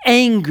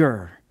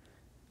 anger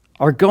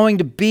are going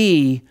to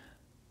be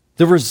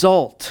the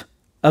result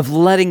of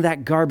letting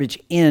that garbage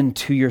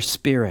into your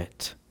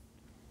spirit.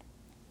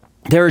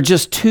 There are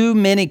just too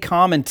many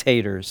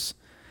commentators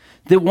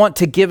that want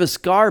to give us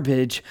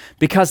garbage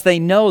because they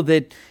know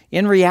that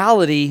in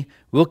reality,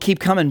 we'll keep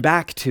coming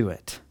back to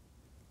it.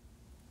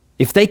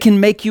 If they can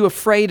make you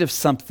afraid of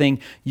something,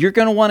 you're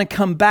going to want to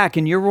come back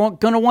and you're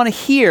going to want to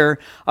hear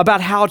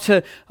about how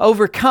to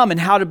overcome and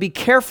how to be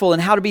careful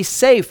and how to be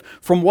safe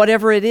from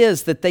whatever it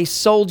is that they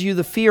sold you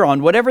the fear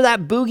on. Whatever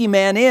that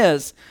boogeyman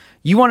is,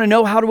 you want to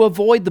know how to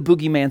avoid the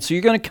boogeyman, so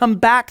you're going to come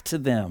back to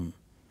them.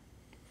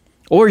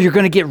 Or you're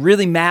going to get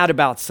really mad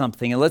about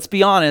something. And let's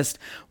be honest,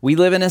 we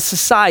live in a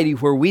society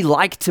where we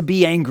like to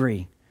be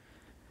angry.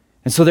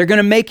 And so they're going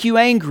to make you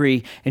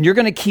angry, and you're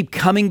going to keep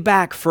coming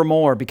back for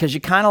more because you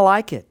kind of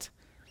like it.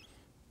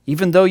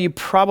 Even though you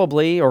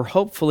probably or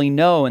hopefully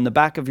know in the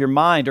back of your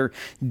mind or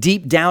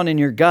deep down in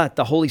your gut,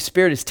 the Holy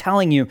Spirit is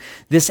telling you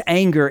this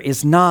anger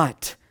is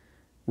not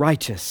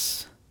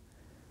righteous.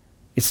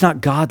 It's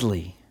not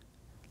godly.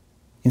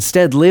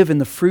 Instead, live in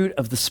the fruit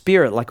of the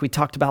Spirit like we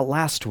talked about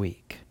last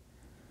week.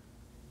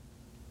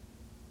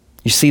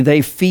 You see,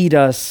 they feed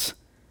us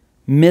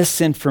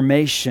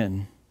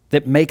misinformation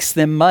that makes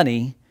them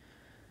money,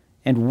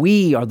 and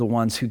we are the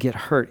ones who get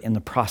hurt in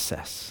the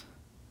process.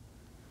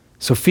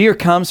 So fear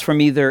comes from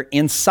either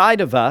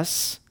inside of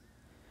us,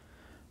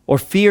 or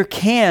fear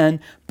can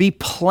be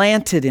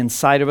planted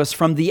inside of us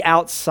from the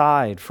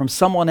outside, from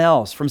someone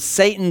else, from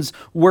Satan's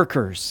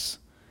workers.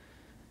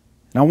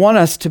 And I want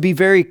us to be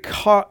very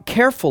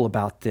careful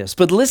about this.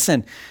 But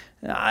listen,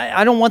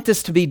 I don't want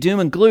this to be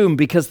doom and gloom,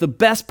 because the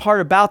best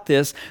part about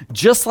this,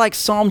 just like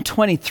Psalm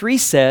 23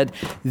 said,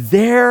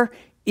 there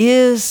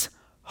is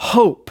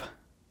hope.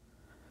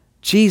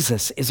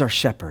 Jesus is our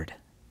shepherd.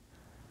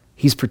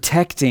 He's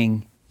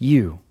protecting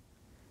you.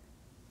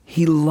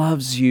 He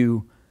loves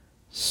you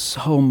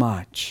so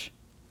much.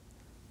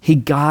 He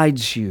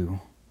guides you.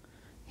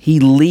 He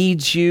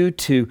leads you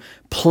to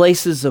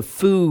places of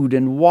food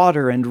and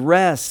water and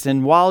rest.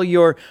 And while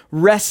you're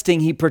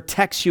resting, He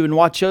protects you and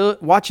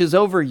watches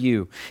over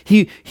you.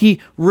 He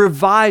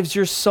revives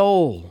your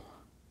soul.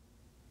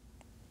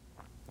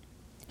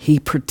 He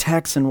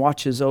protects and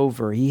watches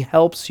over. He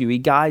helps you. He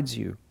guides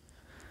you.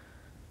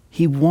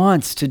 He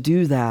wants to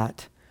do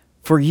that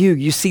for you.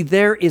 You see,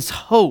 there is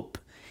hope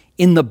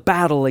in the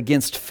battle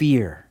against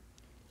fear.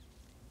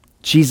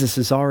 Jesus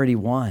has already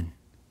won.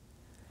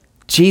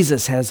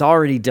 Jesus has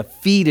already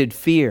defeated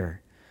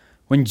fear.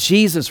 When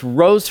Jesus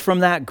rose from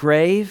that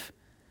grave,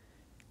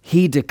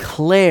 He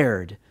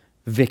declared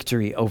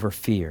victory over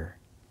fear.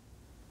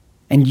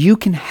 And you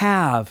can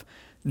have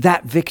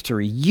that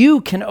victory.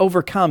 You can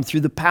overcome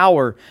through the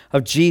power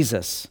of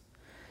Jesus.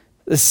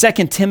 2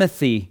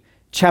 Timothy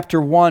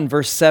Chapter 1,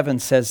 verse 7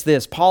 says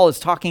this. Paul is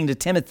talking to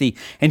Timothy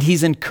and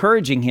he's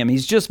encouraging him.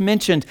 He's just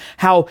mentioned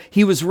how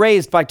he was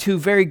raised by two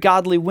very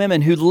godly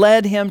women who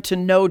led him to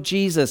know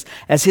Jesus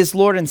as his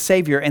Lord and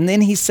Savior. And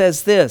then he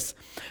says this,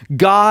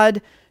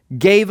 God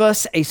gave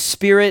us a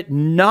spirit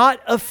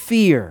not of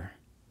fear,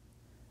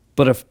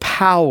 but of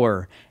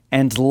power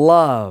and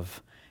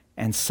love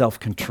and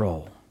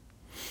self-control.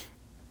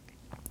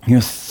 You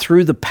know,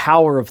 through the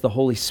power of the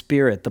Holy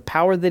Spirit, the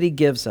power that He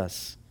gives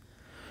us,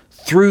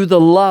 through the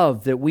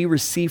love that we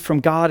receive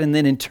from God and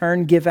then in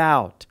turn give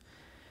out,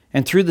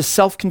 and through the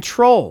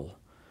self-control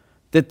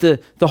that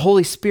the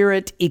Holy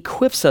Spirit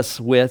equips us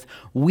with,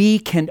 we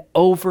can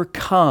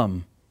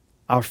overcome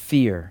our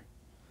fear.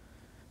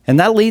 And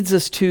that leads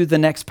us to the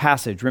next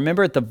passage.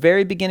 Remember, at the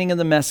very beginning of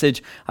the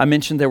message, I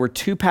mentioned there were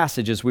two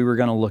passages we were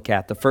going to look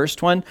at. The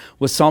first one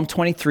was Psalm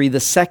 23. The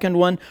second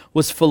one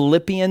was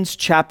Philippians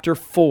chapter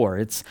 4.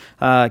 It's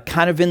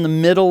kind of in the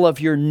middle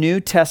of your New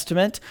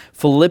Testament.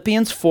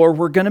 Philippians 4,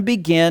 we're going to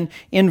begin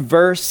in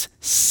verse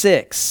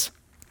 6.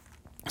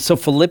 So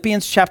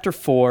Philippians chapter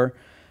 4,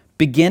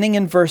 beginning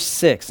in verse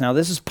 6. Now,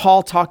 this is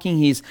Paul talking.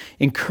 He's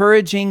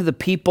encouraging the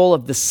people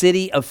of the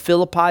city of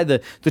Philippi,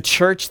 the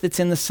church that's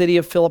in the city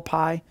of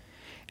Philippi.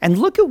 And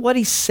look at what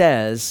he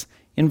says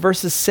in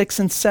verses 6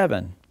 and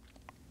 7.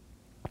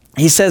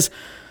 He says,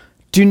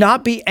 do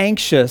not be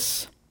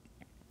anxious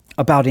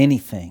about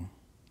anything,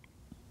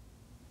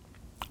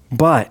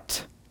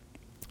 but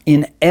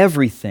in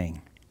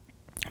everything,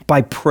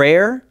 by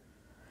prayer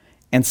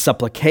and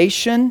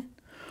supplication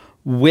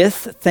with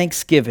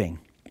thanksgiving,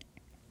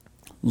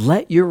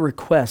 let your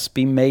requests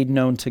be made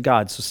known to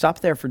God. So stop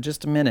there for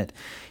just a minute.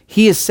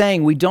 He is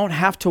saying we don't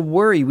have to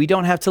worry. We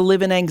don't have to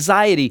live in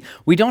anxiety.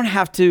 We don't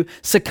have to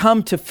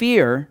succumb to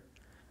fear.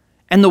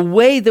 And the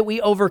way that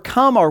we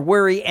overcome our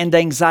worry and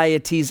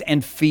anxieties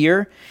and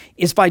fear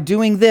is by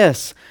doing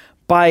this,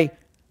 by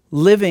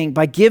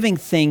by giving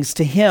things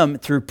to Him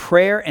through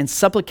prayer and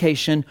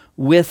supplication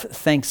with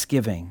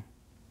thanksgiving.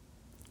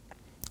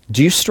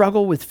 Do you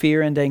struggle with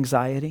fear and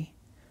anxiety?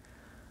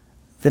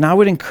 Then I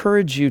would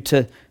encourage you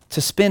to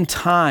spend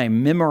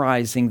time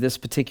memorizing this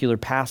particular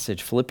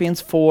passage,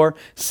 Philippians 4,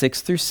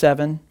 6 through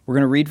 7. We're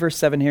going to read verse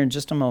 7 here in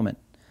just a moment.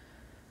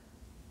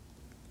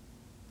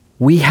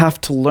 We have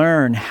to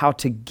learn how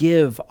to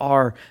give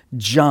our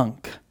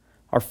junk,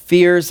 our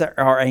fears,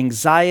 our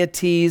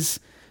anxieties,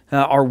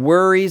 our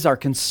worries, our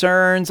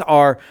concerns,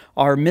 our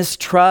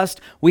mistrust.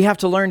 We have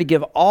to learn to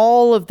give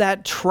all of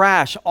that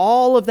trash,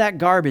 all of that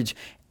garbage,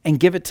 and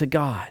give it to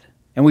God.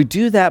 And we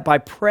do that by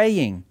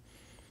praying.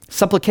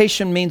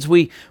 Supplication means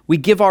we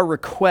give our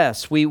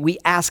requests. We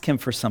ask Him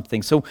for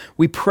something. So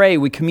we pray,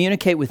 we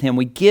communicate with Him,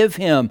 we give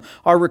Him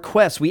our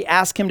requests. We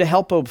ask Him to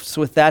help us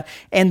with that.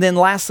 And then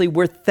lastly,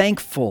 we're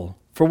thankful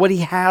for what He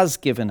has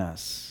given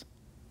us.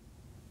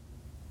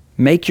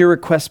 Make your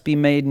requests be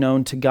made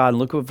known to God.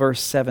 Look what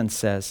verse 7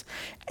 says.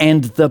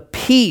 And the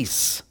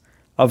peace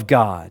of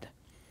God,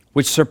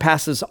 which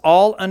surpasses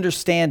all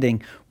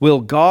understanding,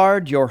 will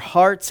guard your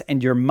hearts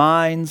and your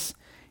minds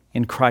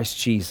in Christ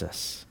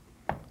Jesus.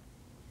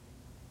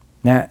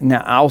 Now,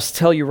 I'll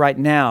tell you right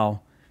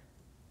now,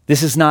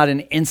 this is not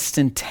an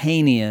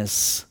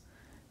instantaneous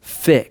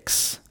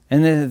fix.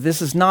 And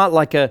this is not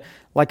like a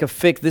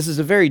fix. This is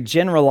a very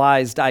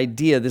generalized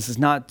idea. This is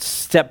not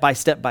step by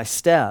step by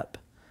step.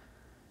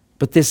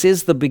 But this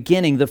is the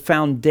beginning, the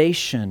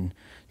foundation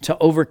to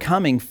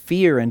overcoming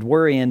fear and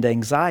worry and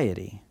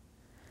anxiety.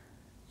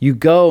 You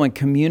go and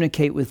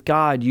communicate with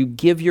God. You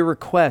give your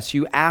requests.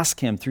 You ask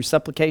Him through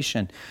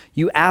supplication.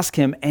 You ask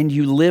Him and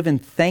you live in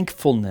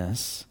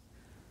thankfulness.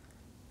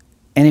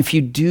 And if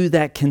you do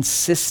that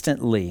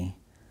consistently,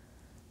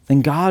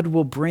 then God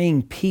will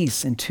bring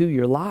peace into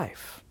your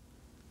life.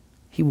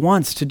 He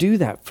wants to do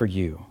that for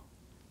you.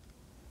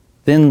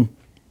 Then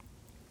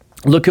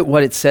look at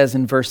what it says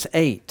in verse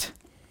 8.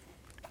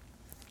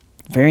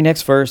 Very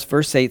next verse,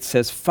 verse 8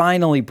 says,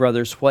 finally,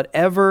 brothers,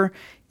 whatever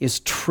is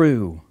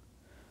true,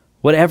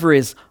 whatever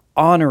is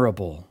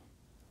honorable,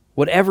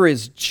 whatever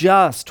is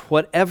just,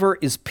 whatever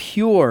is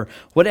pure,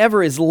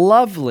 whatever is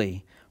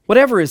lovely,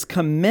 whatever is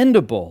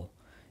commendable,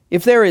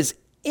 if there is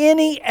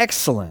any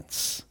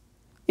excellence,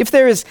 if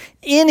there is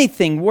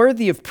anything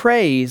worthy of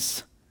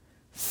praise,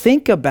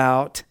 think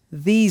about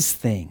these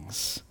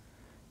things.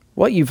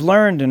 What you've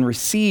learned and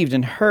received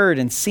and heard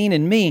and seen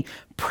in me,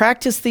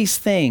 practice these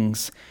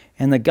things,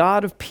 and the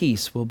God of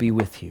peace will be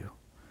with you.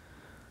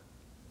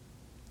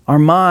 Our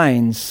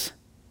minds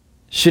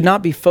should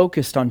not be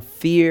focused on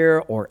fear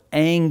or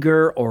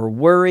anger or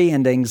worry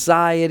and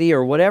anxiety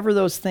or whatever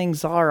those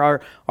things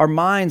are. Our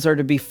minds are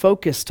to be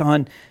focused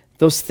on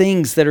those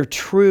things that are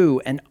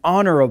true and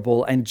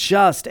honorable and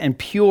just and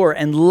pure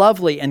and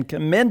lovely and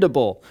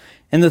commendable,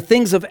 and the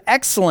things of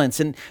excellence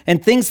and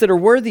things that are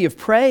worthy of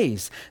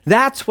praise.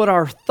 That's what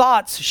our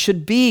thoughts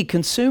should be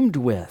consumed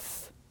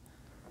with.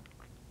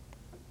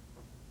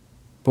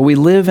 But we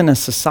live in a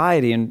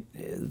society, and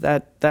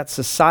that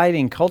society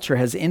and culture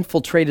has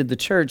infiltrated the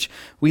church.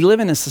 We live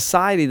in a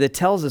society that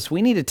tells us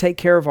we need to take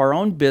care of our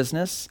own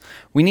business.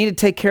 We need to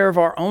take care of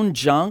our own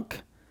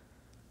junk.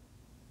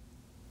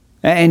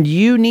 And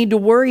you need to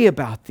worry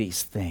about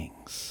these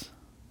things.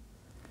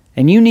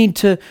 And you need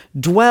to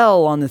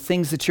dwell on the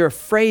things that you're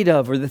afraid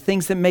of or the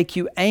things that make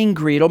you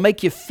angry. It'll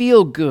make you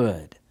feel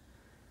good.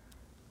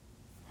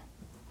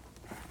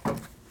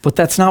 But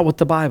that's not what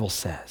the Bible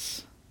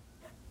says.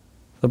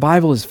 The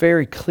Bible is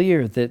very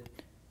clear that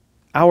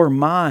our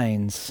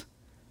minds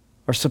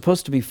are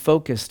supposed to be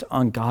focused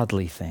on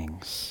godly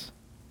things.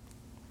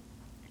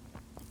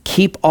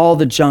 Keep all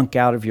the junk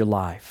out of your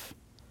life.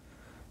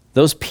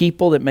 Those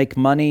people that make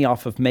money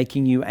off of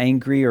making you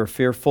angry or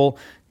fearful,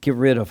 get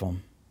rid of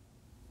them.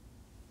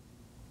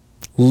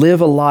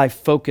 Live a life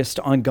focused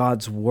on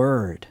God's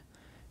Word.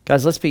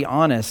 Guys, let's be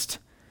honest.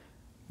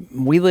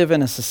 We live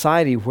in a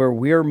society where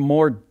we're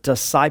more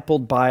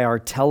discipled by our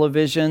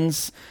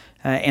televisions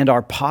and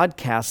our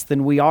podcasts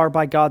than we are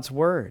by God's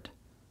Word.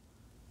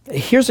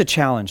 Here's a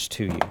challenge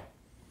to you.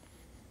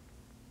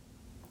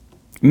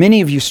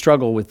 Many of you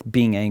struggle with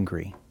being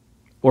angry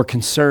or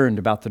concerned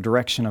about the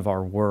direction of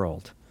our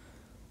world.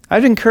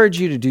 I'd encourage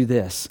you to do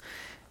this.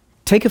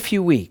 Take a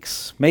few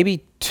weeks,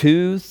 maybe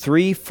 2,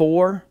 3,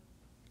 4.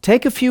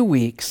 Take a few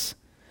weeks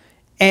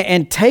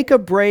and take a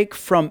break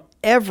from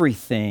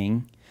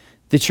everything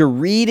that you're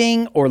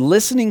reading or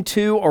listening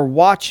to or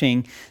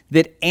watching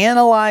that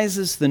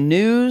analyzes the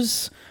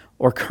news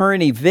or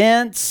current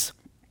events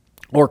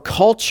or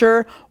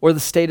culture or the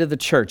state of the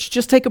church.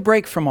 Just take a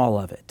break from all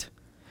of it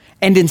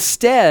and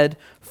instead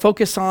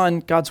focus on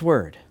God's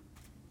Word.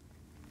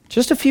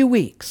 Just a few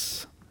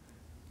weeks.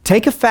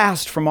 Take a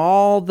fast from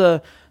all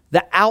the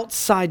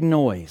outside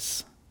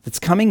noise that's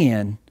coming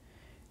in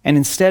and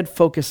instead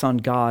focus on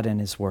God and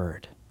His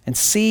Word and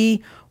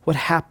see what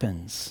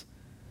happens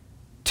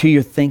to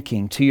your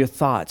thinking, to your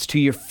thoughts, to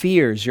your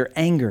fears, your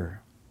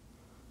anger.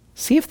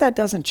 See if that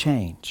doesn't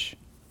change.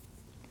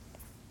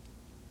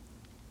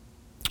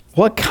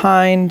 What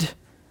kind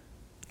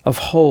of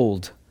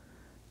hold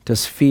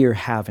does fear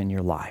have in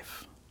your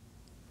life?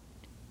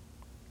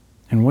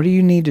 And what do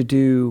you need to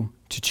do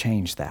to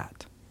change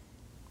that?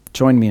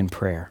 Join me in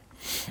prayer.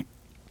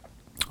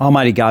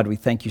 Almighty God, we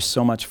thank you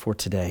so much for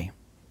today.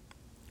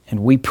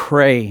 And we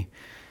pray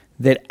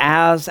that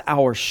as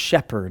our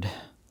shepherd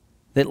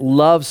that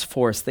loves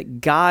for us, that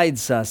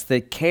guides us,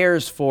 that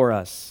cares for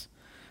us,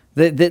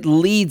 that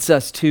leads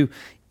us to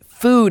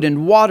food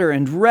and water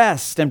and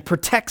rest and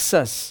protects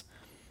us,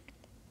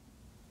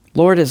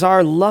 Lord, as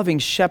our loving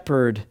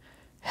shepherd,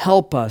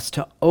 help us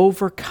to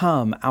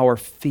overcome our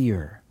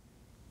fear.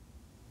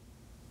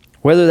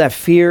 Whether that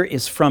fear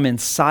is from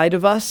inside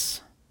of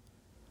us,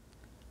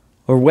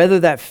 or whether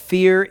that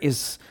fear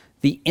is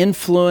the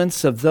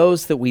influence of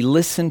those that we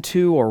listen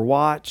to or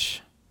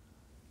watch,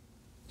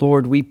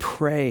 Lord, we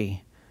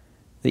pray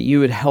that you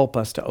would help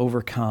us to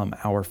overcome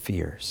our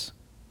fears.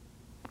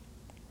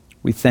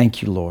 We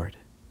thank you, Lord,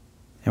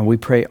 and we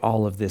pray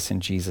all of this in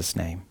Jesus'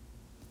 name.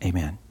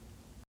 Amen.